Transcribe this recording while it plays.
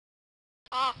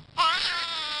So,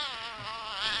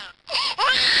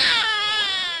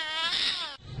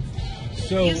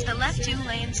 use the left 2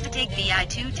 lanes to take the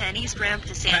I-210 East ramp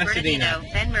to San Bernardino,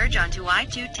 then merge onto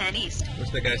I-210 East.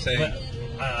 what's the guy saying?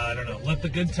 I don't know. Let the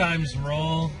good times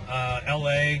roll.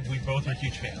 LA, we both are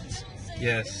huge fans.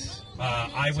 Yes.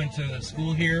 I went to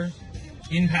school here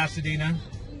in Pasadena.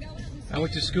 I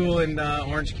went to school in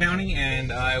Orange County,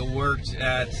 and I worked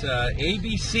at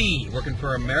ABC, working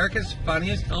for America's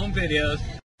Funniest Home Videos.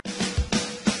 We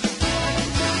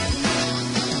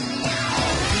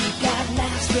got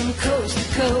laughs from coast to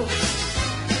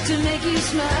coast to make you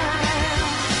smile.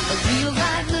 A real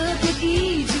life look at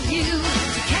each of you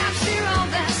to capture all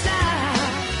that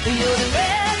style. You're the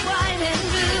red, white, and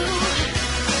blue.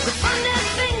 The fun and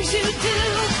things you do.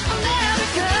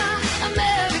 America,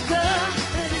 America,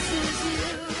 this is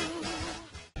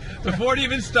you. Before it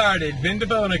even started, Vin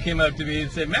DeBona came up to me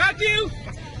and said, "Matthew,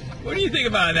 what do you think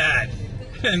about that?"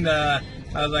 And I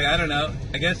was like, "I don't know.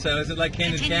 I guess so. Is it like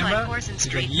Candid Continue Camera?" on Corson He's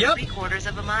Street like, "Yep." for 3/4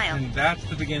 of a mile. And that's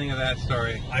the beginning of that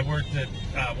story. I worked at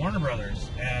Warner Brothers,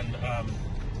 and I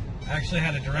actually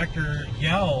had a director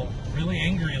yell really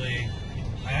angrily.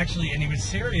 And he was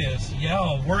serious,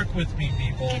 yell, "Work with me,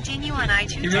 people." Continue on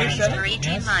I-210 really East said for it?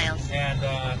 18 Yes. miles. And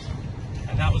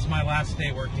that was my last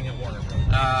day working at Warner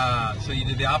Brothers. So you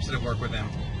did the opposite of work with him.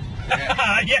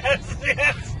 Yes,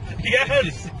 yes,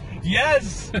 yes,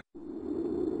 yes.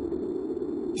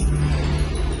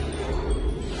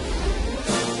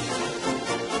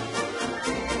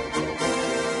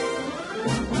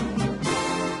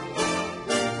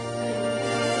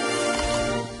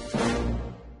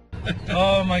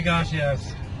 Oh my gosh,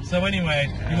 yes. So anyway,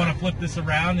 you want to flip this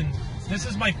around, and this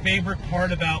is my favorite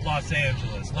part about Los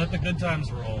Angeles. Let the good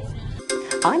times roll.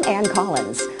 I'm Ann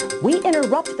Collins. We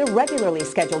interrupt the regularly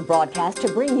scheduled broadcast to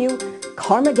bring you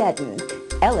Carmageddon,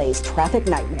 LA's traffic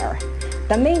nightmare.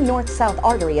 The main north-south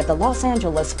artery of the Los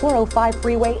Angeles 405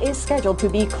 freeway is scheduled to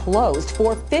be closed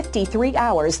for 53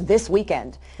 hours this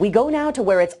weekend. We go now to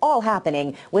where it's all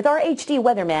happening with our HD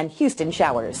weatherman, Houston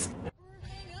Showers.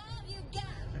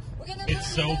 It's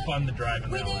so fun to drive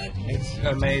in LA. It's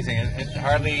amazing. It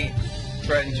hardly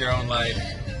threatens your own life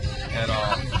at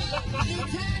all.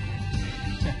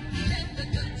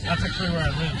 That's actually where I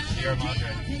live, Sierra Madre.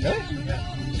 Really?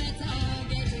 Yeah.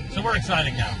 So we're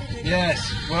excited now.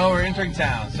 Yes. Well, we're entering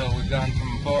town, so we've gone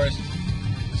from forest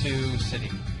to city.